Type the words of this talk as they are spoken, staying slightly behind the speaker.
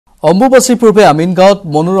অম্বুবাচীৰ পূৰ্বে আমিনগাঁৱত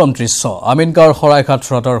মনোৰম দৃশ্য আমিনগাঁৱৰ শৰাইঘাট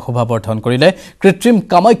হ্ৰদৰ শোভাবৰ্ধন কৰিলে কৃত্ৰিম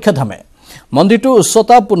কামাখ্যা ধামে মন্দিৰটোৰ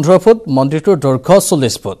উচ্চতা 15 ফুট মন্দিৰটোৰ দৈৰ্ঘ্য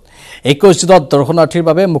 40 ফুট 21 দিনত দৰ্শনাৰ্থীৰ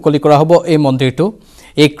বাবে মুকলি কৰা হ'ব এই মন্দিৰটো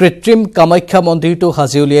এই কৃত্ৰিম কামাখ্যা মন্দিৰটো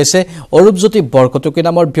সাজি উলিয়াইছে অৰূপজ্যোতি বৰকটকী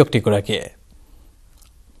নামৰ ব্যক্তিগৰাকীয়ে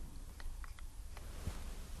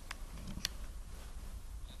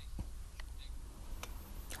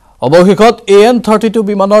অৱশেষত AN-32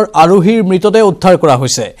 বিমানৰ আৰোহীৰ মৃতদেহ উদ্ধাৰ কৰা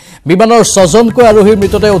হৈছে বিমানৰ 6 জনকৈ আৰোহীৰ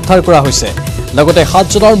মৃতদেহ উদ্ধাৰ কৰা হৈছে লগতে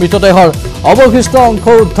 7 জনৰ মৃতদেহৰ অৱশিষ্ট অংশ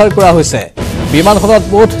উদ্ধাৰ কৰা হৈছে বিমানখনত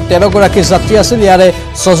মুঠ 13 গৰাকী যাত্ৰী আছিল ইয়াৰে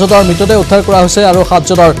 6 জনৰ মৃতদেহ উদ্ধাৰ কৰা হৈছে আৰু 7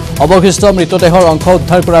 জনৰ অৱশিষ্ট মৃতদেহৰ অংশ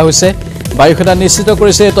উদ্ধাৰ কৰা হৈছে বায়ুসেনা নিশ্চিত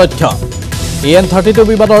কৰিছে এই তথ্য AN-32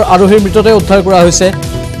 বিমানৰ আৰোহীৰ মৃতদেহ উদ্ধাৰ কৰা হৈছে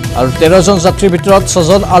আৰু 13 জন যাত্ৰীৰ ভিতৰত 6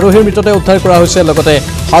 জন আৰোহীৰ মৃতদেহ উদ্ধাৰ কৰা হৈছে লগতে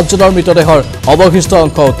 7 জনৰ মৃতদেহৰ অৱশিষ্ট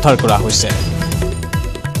অংশ উদ্ধাৰ কৰা হৈছে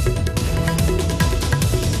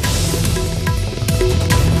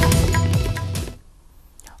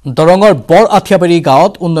দৰঙৰ বৰ আঠিয়াবাৰী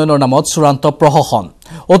গাঁৱত উন্নয়নৰ নামত চূড়ান্ত প্ৰশাসন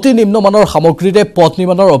অতি নিম্নমানৰ সামগ্ৰীৰে পথ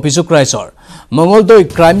নিৰ্মাণৰ অভিযোগ ৰাইজৰ মঙলদৈ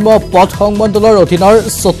গ্ৰাম্য পথ সংমণ্ডলৰ অধীনৰ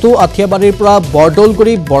চতু আঠিয়াবাৰীৰ পৰা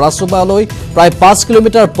বৰদৌলগুৰি বৰাচুমালৈ প্ৰায় 5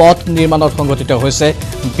 কিলোমিটাৰ পথ নিৰ্মাণত সংঘটিত হৈছে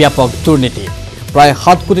ব্যাপক দুৰ্নীতি প্ৰায়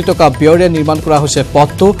 7 কোটি টকা ব্যয়েৰে নিৰ্মাণ কৰা হৈছে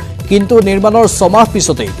পথটো কিন্তু নিৰ্মাণৰ 6 মাহ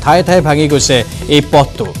পিছতেই ঠায়ে ঠায়ে ভাঙি গৈছে এই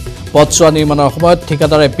পথটো পথছোৱা নিৰ্মাণৰ সময়ত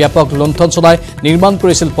ঠিকাদাৰে ব্যাপক লুণ্ঠন চলাই নিৰ্মাণ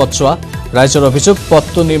কৰিছিল পথছোৱা ৰাইজৰ অভিযোগ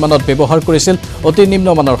পথটো নিৰ্মাণত ব্যৱহাৰ কৰিছিল অতি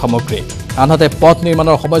নিম্নমানৰ সামগ্ৰী আনহাতে পথ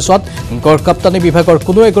নিৰ্মাণৰ সময়ছোৱাত গড়কাপ্তানি বিভাগৰ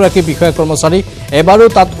কোনো এগৰাকী বিষয়া কৰ্মচাৰী এবাৰো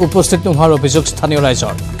তাত উপস্থিত নোহোৱাৰ অভিযোগ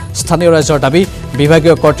স্থানীয় ৰাইজৰ দাবী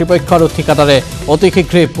বিভাগীয় কৰ্তৃপক্ষ আৰু ঠিকাদাৰে অতি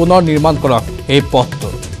শীঘ্ৰে পুনৰ নিৰ্মাণ কৰক এই পথটো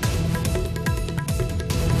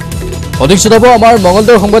অধিক জনাব আমাৰ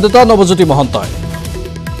মঙলদৈৰ সংবাদদাতা নৱজ্যোতি মহন্তই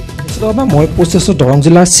মই উপস্থিত আছোঁ দৰং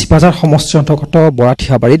জিলাৰ চিপাঝাৰ সমষ্টিৰ অন্তৰ্গত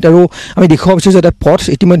বৰাঠিয়াবাৰীত আৰু আমি দেখুৱাব বিচাৰিছোঁ যে পথ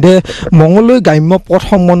ইতিমধ্যে মঙলদৈ গ্ৰাম্য পথ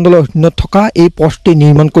সংমণ্ডলৰ অধীনত থকা এই পথটি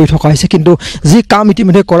নিৰ্মাণ কৰি থকা হৈছে কিন্তু যি কাম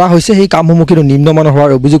ইতিমধ্যে কৰা হৈছে সেই কামসমূহ কিন্তু নিম্নমানৰ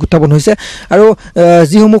হোৱাৰ অভিযোগ উত্থাপন হৈছে আৰু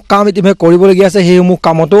যিসমূহ কাম ইতিমধ্যে কৰিবলগীয়া আছে সেইসমূহ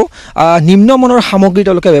কামতো নিম্নমানৰ সামগ্ৰী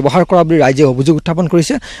তেওঁলোকে ব্যৱহাৰ কৰা বুলি ৰাইজে অভিযোগ উত্থাপন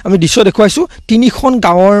কৰিছে আমি দৃশ্য দেখুৱাইছোঁ 3খন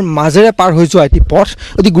গাঁৱৰ মাজেৰে পাৰ হৈ যোৱা এটি পথ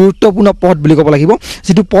অতি গুৰুত্বপূৰ্ণ পথ বুলি ক'ব লাগিব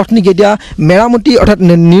যিটো পথ নেকি এতিয়া মেৰামতি অৰ্থাৎ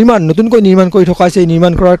নতুনকৈ নিৰ্মাণ কৰি থকা হৈছে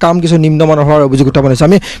নিৰ্মাণ কৰাৰ কাম কিছু নিম্নমানৰ হোৱাৰ অভিযোগ উত্থাপন হৈছে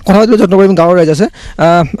আমি কথা পাতিবলৈ যত্ন কৰিম গাঁৱৰ ৰাইজ আছে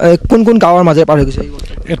কোন কোন গাঁৱৰ মাজেৰে পাৰ হৈ গৈছে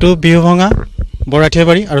এইটো বিহুভঙা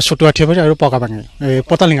বৰাঠিয়াবাৰী আৰু চতু আঠিয়াবাৰী আৰু পকাবাঙি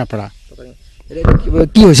পতালিঙাৰ পৰা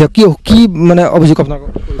কি হৈছে কি মানে অভিযোগ আপোনাক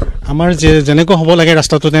আমাৰ যেনেকৈ হ'ব লাগে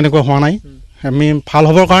ৰাস্তাটো তেনেকৈ হোৱা নাই আমি ভাল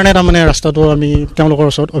হ'বৰ কাৰণে তাৰমানে ৰাস্তাটো আমি তেওঁলোকৰ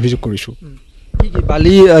ওচৰত অভিযোগ কৰিছোঁ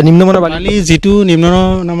বালি নিম্নমানৰ বালি যিটো নিম্ন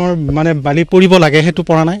নামৰ মানে বালি পৰিব লাগে সেইটো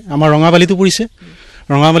পৰা নাই আমাৰ ৰঙা বালিটো পৰিছে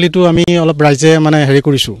ৰঙাবালিটো আমি অলপ ৰাইজে মানে হেৰি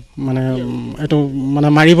কৰিছোঁ মানে এইটো মানে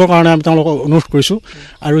মাৰিবৰ কাৰণে আমি তেওঁলোকক অনুৰোধ কৰিছোঁ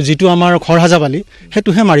আৰু যিটো আমাৰ খৰহাজা বালি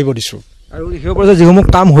সেইটোহে মাৰিব দিছোঁ আৰু দেখিব পৰা যিসমূহ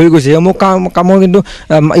কাম হৈ গৈছে সেইসমূহ কামৰ কিন্তু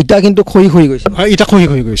ইটা কিন্তু খহি গৈছে ইটা খহি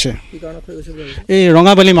গৈছে এই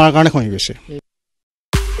ৰঙাবালি মাৰাৰ কাৰণে খহি গৈছে